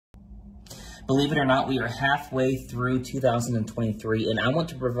Believe it or not, we are halfway through 2023, and I want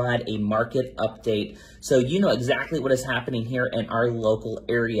to provide a market update so you know exactly what is happening here in our local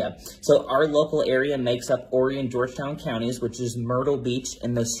area. So our local area makes up Horry and Georgetown counties, which is Myrtle Beach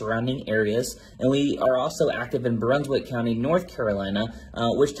and the surrounding areas. And we are also active in Brunswick County, North Carolina,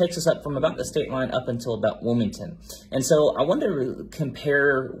 which takes us up from about the state line up until about Wilmington. And so I wanted to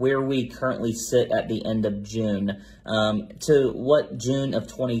compare where we currently sit at the end of June to what June of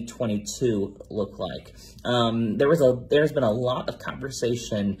 2022 looked like. There's been a lot of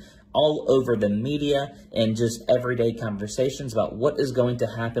conversation all over the media and just everyday conversations about what is going to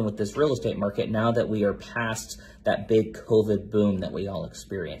happen with this real estate market now that we are past that big COVID boom that we all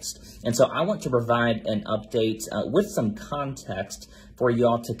experienced. And so I want to provide an update with some context for you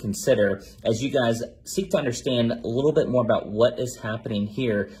all to consider as you guys seek to understand a little bit more about what is happening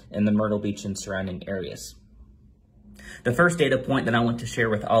here in the Myrtle Beach and surrounding areas. The first data point that I want to share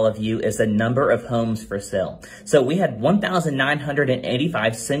with all of you is the number of homes for sale. So we had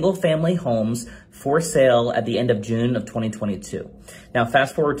 1,985 single-family homes for sale at the end of June of 2022. Now,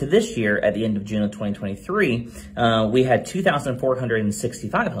 fast forward to this year, at the end of June of 2023, we had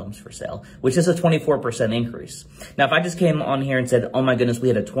 2,465 homes for sale, which is a 24% increase. Now, if I just came on here and said, oh my goodness, we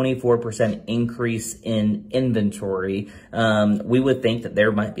had a 24% increase in inventory, we would think that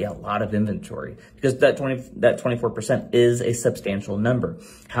there might be a lot of inventory because that 24% is a substantial number.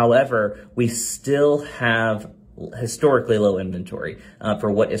 However, we still have historically low inventory for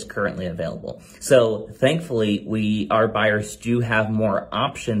what is currently available. So thankfully, our buyers do have more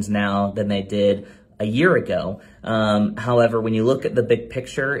options now than they did a year ago. However, when you look at the big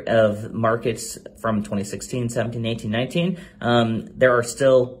picture of markets from 2016, 17, 18, 19, there are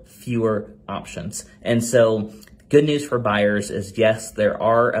still fewer options. And so good news for buyers is, yes, there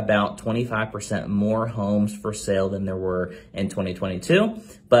are about 25% more homes for sale than there were in 2022,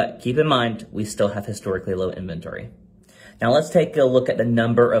 but keep in mind, we still have historically low inventory. Now let's take a look at the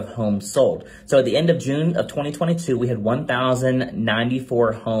number of homes sold. So at the end of June of 2022, we had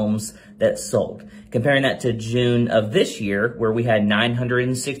 1,094 homes that sold. Comparing that to June of this year, where we had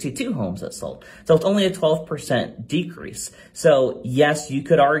 962 homes that sold. So it's only a 12% decrease. So yes, you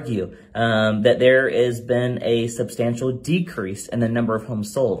could argue that there has been a substantial decrease in the number of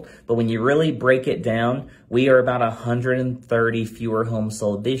homes sold. But when you really break it down, we are about 130 fewer homes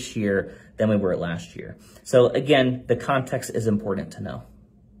sold this year than we were last year. So again, the context is important to know.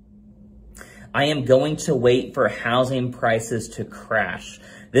 I am going to wait for housing prices to crash.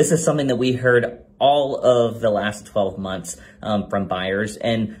 This is something that we heard all of the last 12 months from buyers.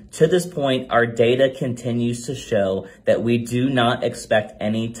 And to this point, our data continues to show that we do not expect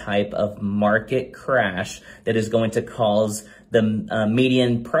any type of market crash that is going to cause the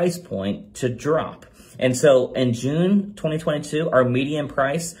median price point to drop. And so in June 2022, our median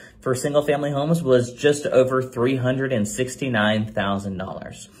price for single family homes was just over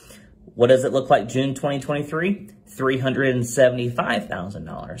 $369,000. What does it look like June 2023?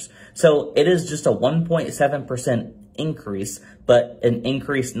 $375,000. So it is just a 1.7% increase, but an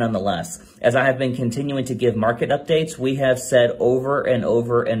increase nonetheless. As I have been continuing to give market updates, we have said over and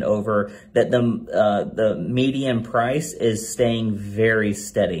over and over that the median price is staying very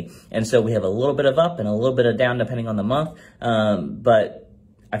steady. And so we have a little bit of up and a little bit of down depending on the month. But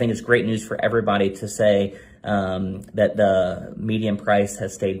I think it's great news for everybody to say that the median price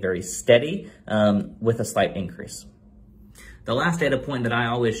has stayed very steady with a slight increase. The last data point that I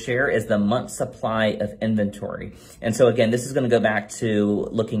always share is the month supply of inventory. And so again, this is going to go back to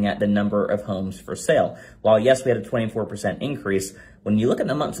looking at the number of homes for sale. While yes, we had a 24% increase, when you look at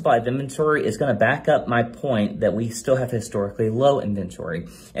the month supply of inventory, it's going to back up my point that we still have historically low inventory.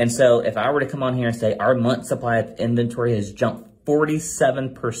 And so if I were to come on here and say our month supply of inventory has jumped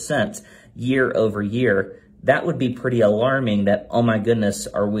 47% year over year, that would be pretty alarming that, oh my goodness,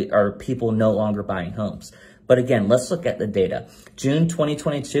 are people no longer buying homes? But again, let's look at the data. June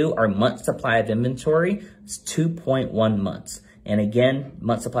 2022, our month supply of inventory is 2.1 months. And again,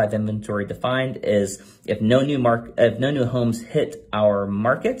 month supply of inventory defined is if no new homes hit our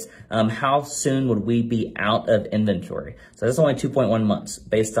market, how soon would we be out of inventory? So that's only 2.1 months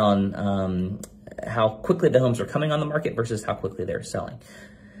based on how quickly the homes are coming on the market versus how quickly they're selling.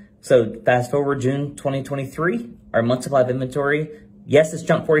 So fast forward June 2023, our month supply of inventory, yes, it's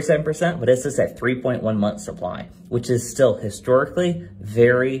jumped 47%, but it's just at 3.1 month supply, which is still historically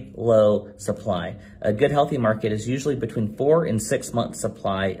very low supply. A good healthy market is usually between 4 and 6 months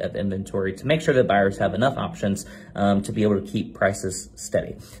supply of inventory to make sure that buyers have enough options to be able to keep prices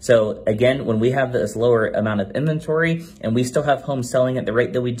steady. So again, when we have this lower amount of inventory and we still have homes selling at the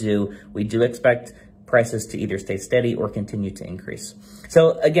rate that we do expect prices to either stay steady or continue to increase.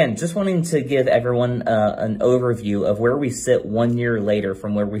 So again, just wanting to give everyone an overview of where we sit 1 year later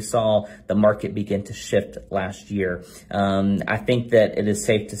from where we saw the market begin to shift last year. I think that it is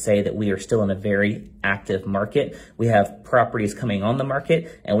safe to say that we are still in a very active market. We have properties coming on the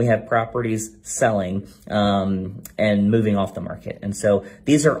market, and we have properties selling and moving off the market. And so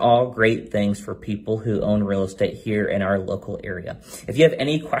these are all great things for people who own real estate here in our local area. If you have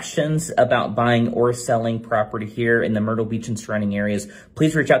any questions about buying or selling property here in the Myrtle Beach and surrounding areas,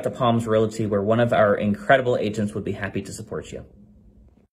 please reach out to Palms Realty, where one of our incredible agents would be happy to support you.